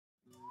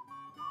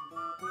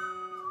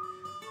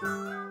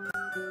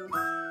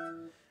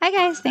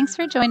Hi guys, thanks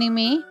for joining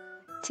me.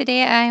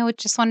 Today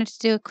just wanted to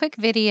do a quick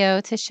video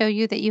to show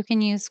you that you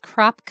can use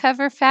crop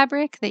cover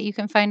fabric that you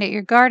can find at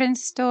your garden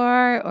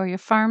store or your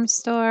farm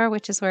store,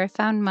 which is where I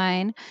found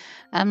mine.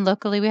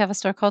 Locally we have a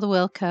store called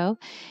Wilco.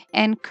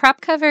 And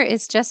crop cover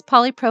is just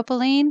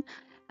polypropylene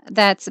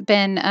that's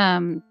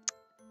been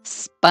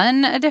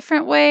spun a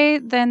different way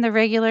than the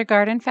regular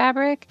garden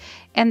fabric.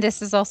 And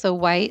this is also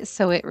white,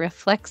 so it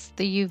reflects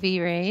the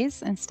UV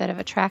rays instead of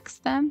attracts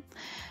them.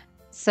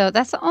 So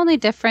that's the only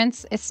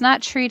difference. It's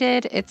not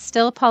treated. It's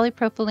still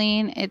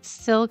polypropylene. It's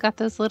still got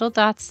those little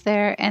dots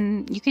there.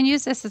 And you can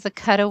use this as a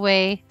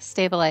cutaway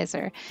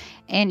stabilizer.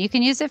 And you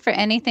can use it for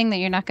anything that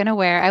you're not going to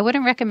wear. I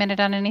wouldn't recommend it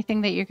on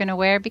anything that you're going to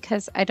wear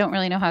because I don't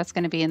really know how it's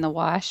going to be in the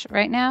wash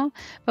right now.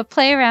 But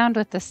play around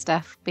with this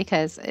stuff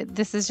because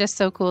this is just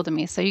so cool to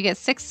me. So you get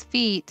 6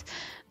 feet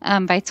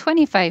by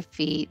 25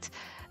 feet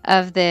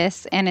of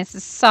this. And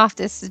it's soft.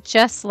 It's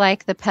just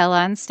like the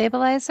Pellon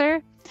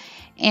stabilizer.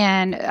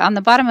 And on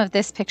the bottom of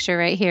this picture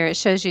right here, it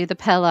shows you the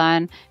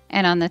Pellon,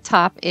 and on the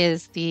top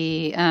is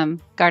the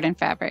garden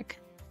fabric,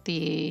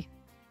 the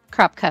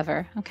crop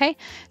cover. Okay,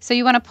 so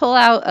you want to pull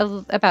out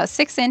about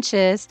 6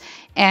 inches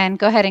and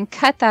go ahead and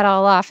cut that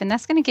all off, and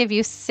that's going to give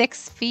you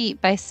 6 feet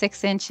by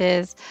 6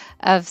 inches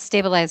of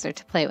stabilizer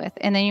to play with.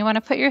 And then you want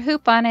to put your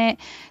hoop on it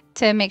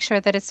to make sure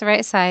that it's the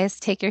right size.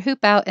 Take your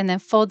hoop out and then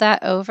fold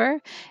that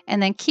over,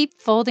 and then keep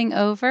folding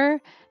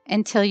over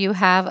until you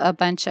have a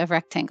bunch of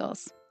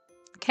rectangles.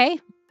 Okay,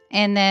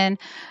 and then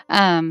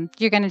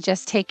you're going to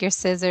just take your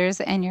scissors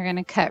and you're going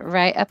to cut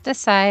right up the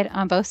side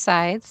on both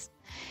sides,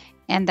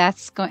 and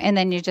and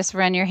then you just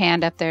run your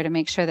hand up there to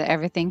make sure that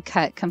everything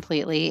cut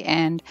completely,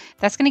 and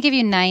that's going to give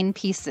you 9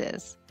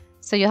 pieces.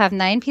 So you'll have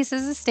 9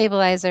 pieces of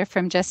stabilizer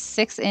from just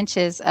 6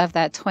 inches of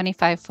that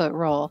 25-foot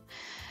roll.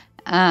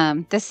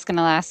 This is going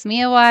to last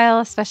me a while,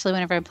 especially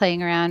whenever I'm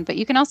playing around, but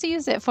you can also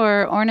use it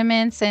for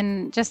ornaments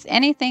and just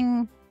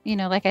anything, you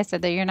know, like I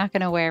said, that you're not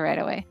going to wear right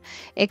away.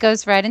 It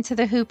goes right into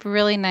the hoop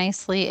really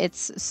nicely.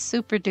 It's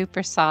super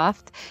duper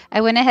soft.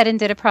 I went ahead and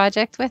did a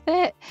project with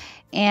it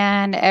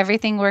and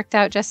everything worked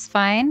out just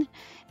fine.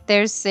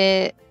 There's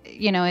it,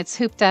 you know, it's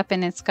hooped up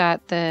and it's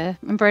got the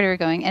embroidery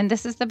going, and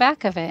this is the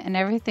back of it, and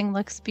everything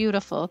looks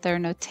beautiful. There are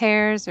no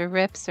tears or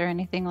rips or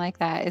anything like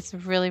that. It's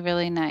really,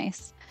 really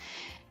nice.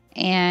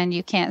 And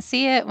you can't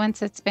see it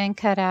once it's been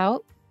cut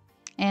out.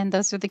 And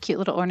those are the cute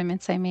little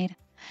ornaments I made.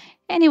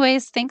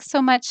 Anyways, thanks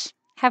so much.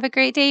 Have a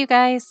great day, you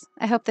guys.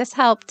 I hope this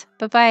helped.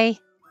 Bye-bye.